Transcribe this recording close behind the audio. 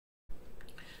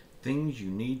Things you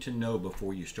need to know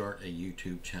before you start a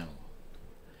YouTube channel.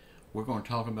 We're going to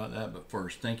talk about that, but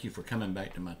first, thank you for coming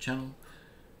back to my channel.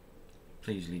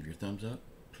 Please leave your thumbs up.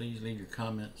 Please leave your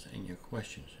comments and your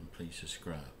questions, and please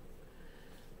subscribe.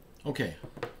 Okay,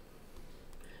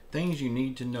 things you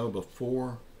need to know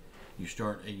before you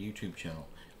start a YouTube channel.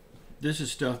 This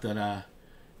is stuff that I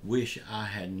wish I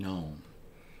had known.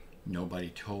 Nobody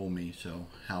told me, so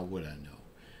how would I know?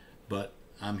 But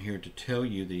I'm here to tell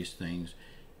you these things,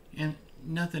 and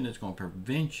nothing is going to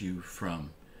prevent you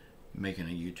from making a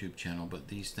YouTube channel, but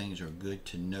these things are good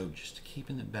to know, just to keep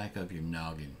in the back of your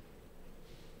noggin.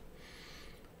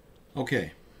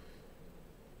 Okay,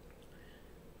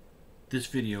 this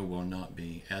video will not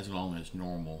be as long as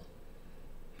normal,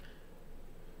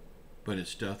 but it's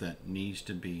stuff that needs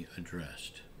to be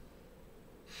addressed.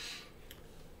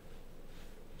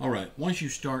 Alright, once you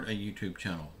start a YouTube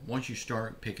channel, once you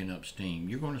start picking up steam,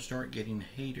 you're going to start getting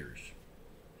haters.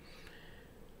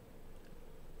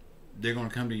 They're going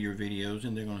to come to your videos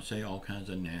and they're going to say all kinds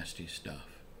of nasty stuff.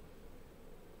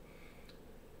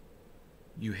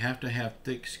 You have to have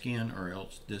thick skin, or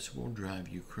else this will drive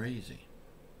you crazy.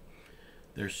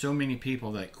 There's so many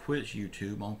people that quit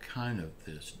YouTube on kind of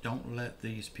this. Don't let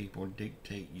these people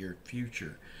dictate your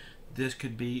future. This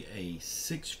could be a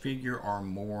 6-figure or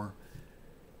more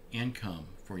income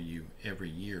for you every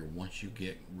year once you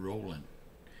get rolling.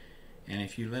 And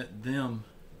if you let them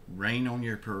rain on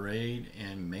your parade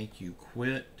and make you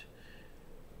quit,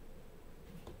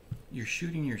 you're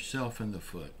shooting yourself in the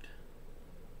foot.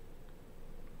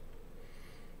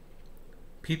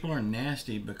 People are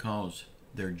nasty because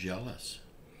they're jealous.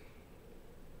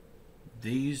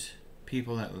 These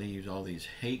people that leave all these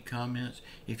hate comments,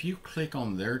 if you click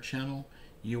on their channel,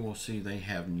 you will see they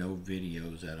have no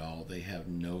videos at all. They have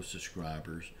no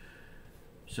subscribers.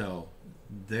 So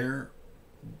they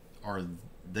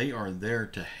are there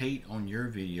to hate on your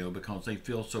video because they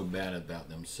feel so bad about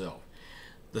themselves.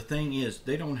 The thing is,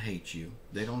 they don't hate you.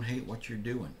 They don't hate what you're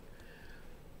doing.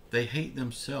 They hate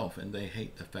themselves, and they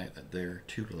hate the fact that they're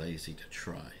too lazy to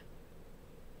try.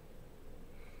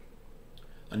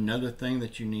 Another thing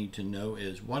that you need to know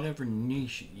is whatever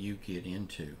niche you get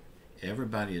into,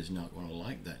 everybody is not going to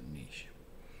like that niche.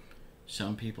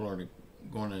 Some people are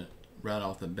going to, right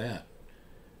off the bat,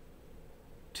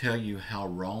 tell you how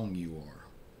wrong you are.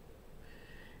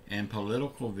 And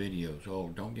political videos,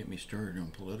 oh, don't get me started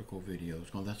on political videos,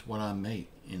 because that's what I make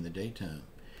in the daytime.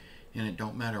 And it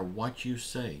don't matter what you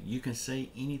say. You can say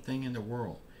anything in the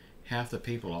world. Half the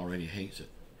people already hates it.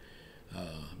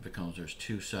 Because there's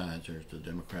two sides. There's the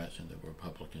Democrats and the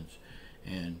Republicans.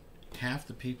 And half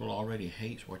the people already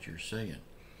hates what you're saying.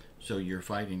 So you're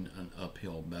fighting an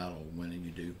uphill battle when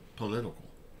you do political.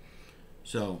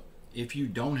 So if you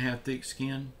don't have thick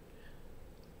skin,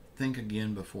 think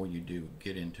again before you do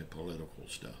get into political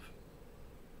stuff.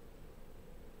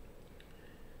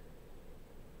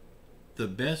 The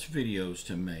best videos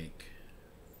to make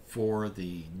for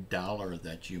the dollar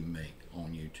that you make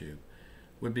on YouTube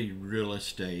would be real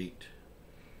estate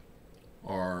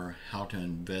or how to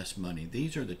invest money.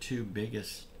 These are the two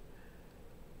biggest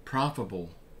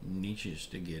profitable niches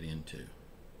to get into.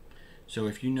 So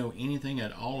if you know anything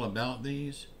at all about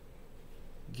these,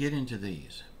 get into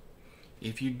these.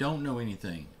 If you don't know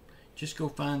anything, just go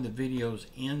find the videos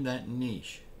in that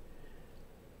niche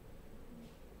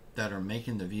that are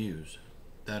making the views,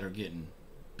 that are getting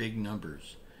big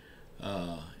numbers.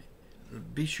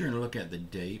 Be sure and look at the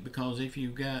date, because if you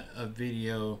got a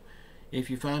video, if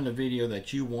you find a video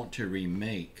that you want to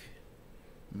remake,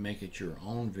 make it your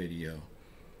own video,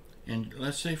 and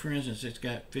let's say for instance it's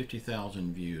got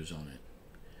 50,000 views on it.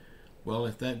 Well,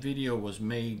 if that video was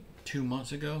made 2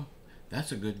 months ago,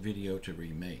 that's a good video to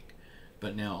remake.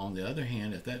 But now on the other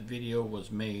hand, if that video was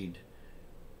made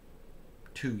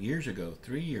 2 years ago,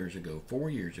 3 years ago, 4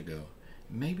 years ago,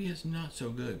 maybe it's not so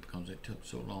good because it took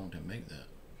so long to make that.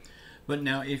 But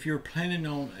now if you're planning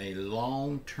on a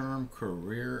long-term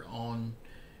career on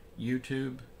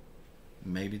YouTube,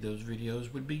 maybe those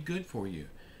videos would be good for you,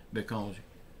 because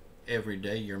every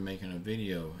day you're making a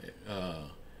video,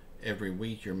 every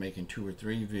week you're making 2 or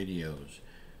 3 videos.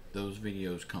 Those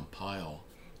videos compile,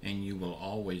 and you will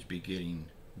always be getting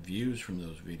views from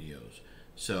those videos.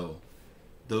 So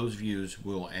those views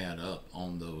will add up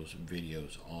on those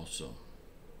videos also.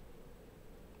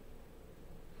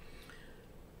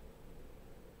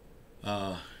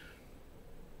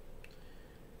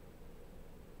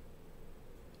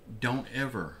 Don't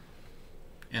ever,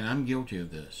 and I'm guilty of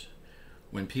this,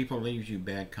 when people leave you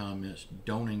bad comments,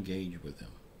 don't engage with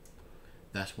them.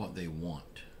 That's what they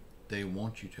want. They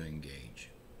want you to engage.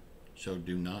 So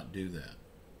do not do that.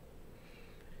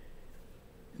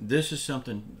 this is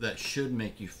something that should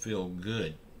make you feel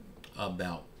good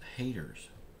about haters.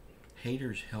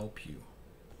 Haters help you.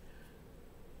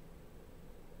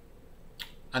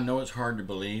 I know it's hard to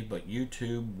believe, but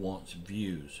YouTube wants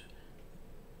views.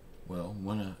 Well,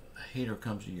 when a hater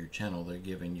comes to your channel, they're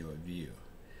giving you a view.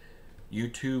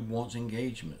 YouTube wants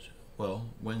engagements.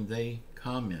 Well, when they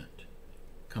comment,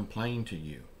 complain to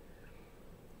you,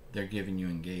 they're giving you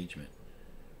engagement.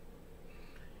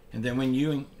 And then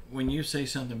when you say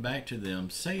something back to them,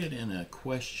 say it in a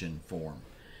question form.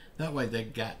 That way they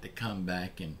got to come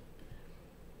back and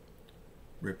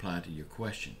reply to your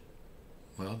question.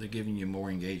 Well, they're giving you more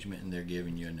engagement and they're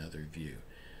giving you another view.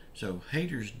 So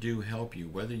haters do help you,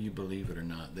 whether you believe it or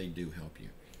not, they do help you.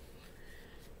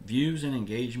 Views and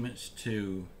engagements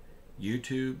to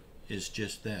YouTube is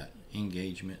just that,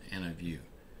 engagement and a view.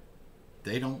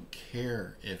 They don't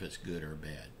care if it's good or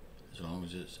bad, as long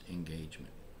as it's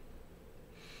engagement.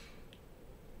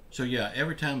 So yeah,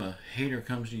 every time a hater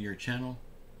comes to your channel,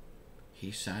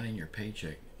 he's signing your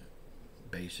paycheck,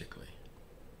 basically.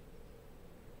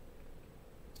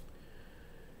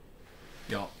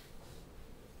 Y'all,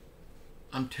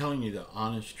 I'm telling you the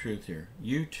honest truth here.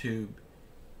 YouTube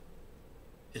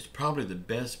is probably the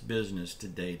best business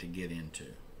today to get into.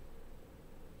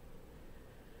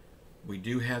 We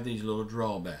do have these little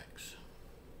drawbacks.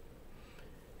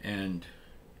 And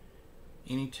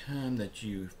anytime that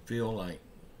you feel like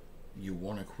you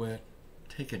want to quit,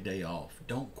 take a day off.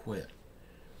 Don't quit.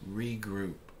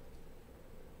 Regroup.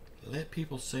 Let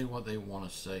people say what they want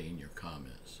to say in your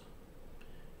comments.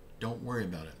 Don't worry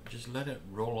about it. Just let it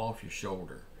roll off your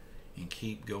shoulder and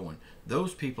keep going.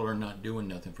 Those people are not doing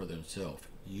nothing for themselves.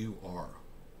 You are.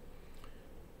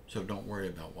 So don't worry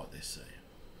about what they say.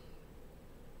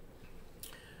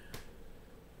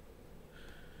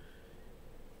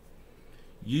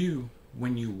 You,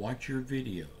 when you watch your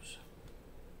videos,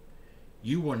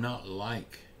 you will not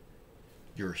like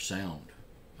your sound,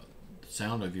 the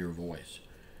sound of your voice.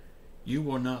 You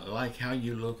will not like how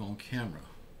you look on camera.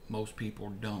 Most people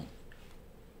don't.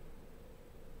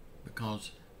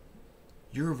 Because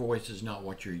your voice is not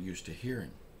what you're used to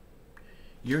hearing.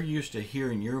 You're used to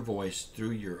hearing your voice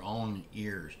through your own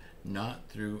ears, not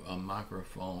through a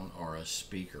microphone or a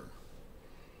speaker.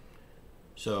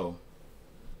 So,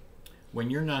 when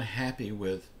you're not happy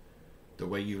with the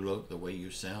way you look, the way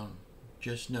you sound,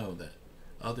 just know that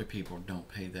other people don't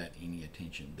pay that any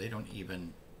attention. They don't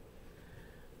even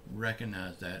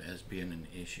recognize that as being an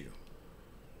issue.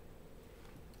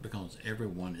 Because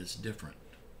everyone is different.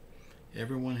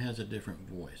 Everyone has a different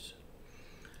voice.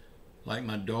 Like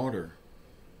my daughter,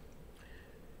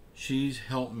 she's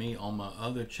helped me on my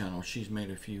other channel. She's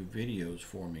made a few videos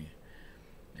for me.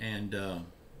 And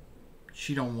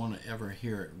she don't want to ever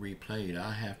hear it replayed.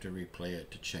 I have to replay it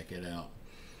to check it out.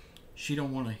 She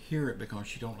don't want to hear it because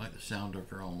she don't like the sound of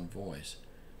her own voice.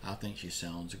 I think she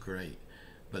sounds great.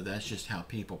 But that's just how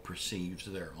people perceive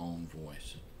their own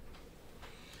voice.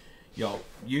 Y'all,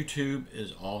 YouTube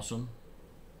is awesome,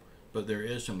 but there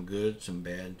is some good, some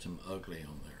bad, some ugly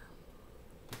on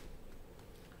there.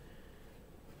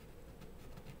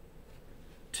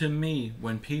 To me,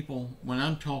 when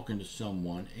I'm talking to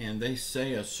someone and they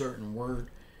say a certain word,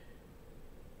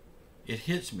 it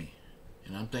hits me,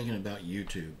 and I'm thinking about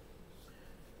YouTube.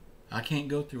 I can't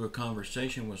go through a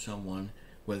conversation with someone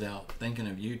without thinking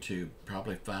of YouTube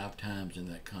probably 5 times in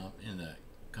that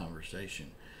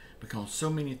conversation. Because so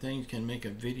many things can make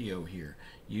a video here.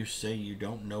 You say you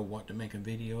don't know what to make a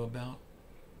video about.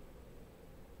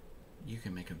 You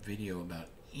can make a video about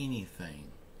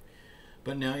anything.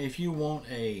 But now if you want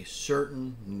a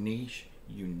certain niche,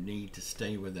 you need to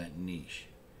stay with that niche.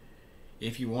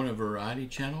 If you want a variety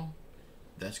channel,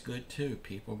 that's good too.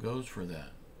 People goes for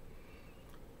that.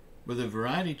 With a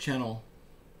variety channel,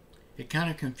 it kind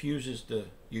of confuses the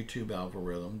YouTube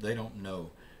algorithm. They don't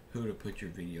know who to put your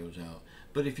videos out.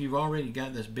 But if you've already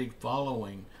got this big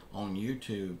following on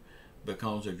YouTube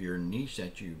because of your niche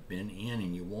that you've been in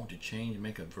and you want to change,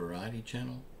 make a variety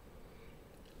channel,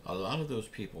 a lot of those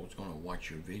people is going to watch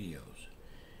your videos.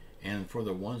 And for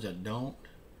the ones that don't,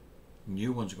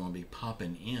 new ones are going to be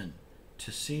popping in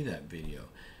to see that video.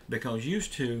 Because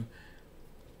used to,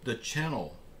 the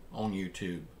channel on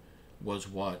YouTube was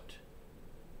what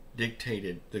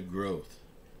dictated the growth.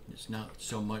 It's not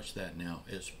so much that now,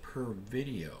 it's per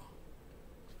video.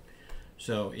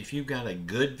 So if you've got a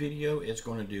good video, it's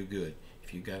going to do good.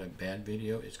 If you've got a bad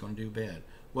video, it's going to do bad.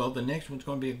 Well, the next one's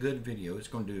going to be a good video. It's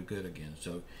going to do good again.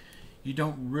 So you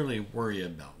don't really worry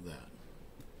about that.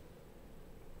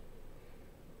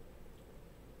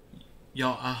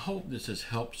 Y'all, I hope this has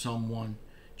helped someone.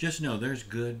 Just know there's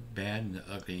good, bad, and the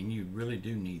ugly, and you really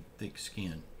do need thick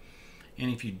skin.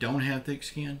 And if you don't have thick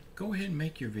skin, go ahead and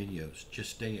make your videos.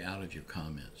 Just stay out of your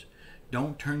comments.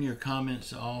 Don't turn your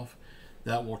comments off.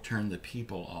 That will turn the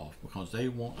people off because they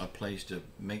want a place to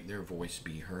make their voice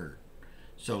be heard.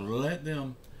 So let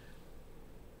them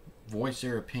voice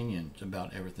their opinions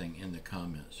about everything in the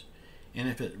comments. And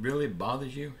if it really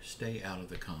bothers you, stay out of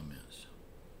the comments.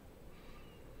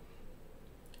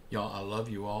 Y'all, I love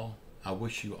you all. I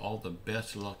wish you all the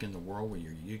best luck in the world with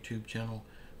your YouTube channel.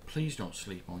 Please don't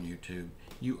sleep on YouTube.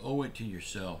 You owe it to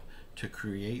yourself to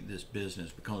create this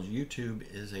business because YouTube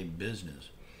is a business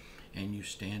and you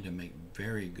stand to make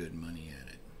very good money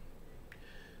at it.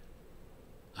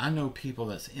 I know people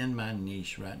that's in my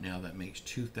niche right now that makes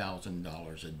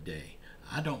 $2,000 a day.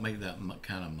 I don't make that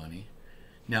kind of money.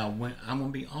 Now, when I'm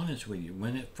going to be honest with you,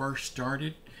 when it first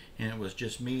started and it was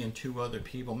just me and 2 other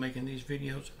people making these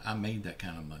videos, I made that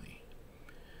kind of money.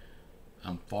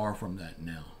 I'm far from that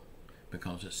now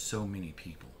because it's so many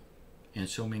people. And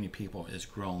so many people has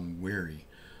grown weary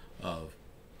of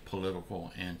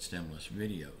political and stimulus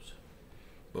videos.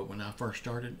 But when I first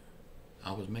started,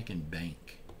 I was making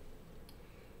bank.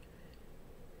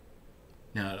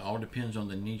 Now, it all depends on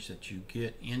the niche that you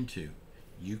get into.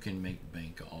 You can make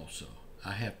bank also.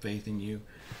 I have faith in you.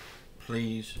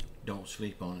 Please don't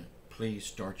sleep on it. Please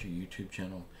start your YouTube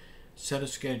channel. Set a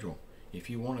schedule. If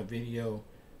you want a video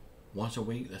once a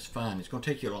week, that's fine. It's going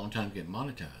to take you a long time to get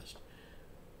monetized.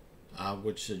 I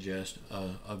would suggest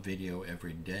a video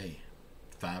every day.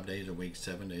 5 days a week,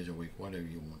 7 days a week, whatever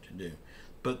you want to do.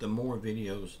 But the more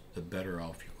videos, the better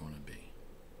off you're going to be.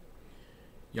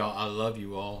 Y'all, I love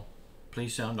you all.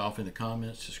 Please sound off in the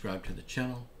comments. Subscribe to the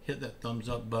channel. Hit that thumbs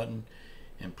up button.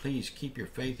 And please keep your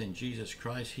faith in Jesus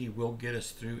Christ. He will get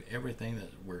us through everything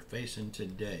that we're facing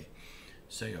today.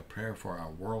 Say a prayer for our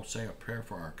world. Say a prayer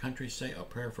for our country. Say a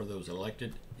prayer for those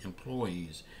elected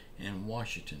employees in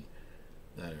Washington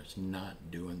that is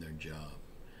not doing their job.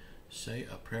 Say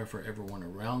a prayer for everyone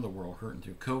around the world hurting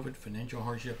through COVID, financial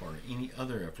hardship, or any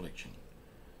other affliction.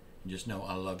 And just know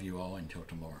I love you all. Until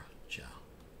tomorrow. Ciao.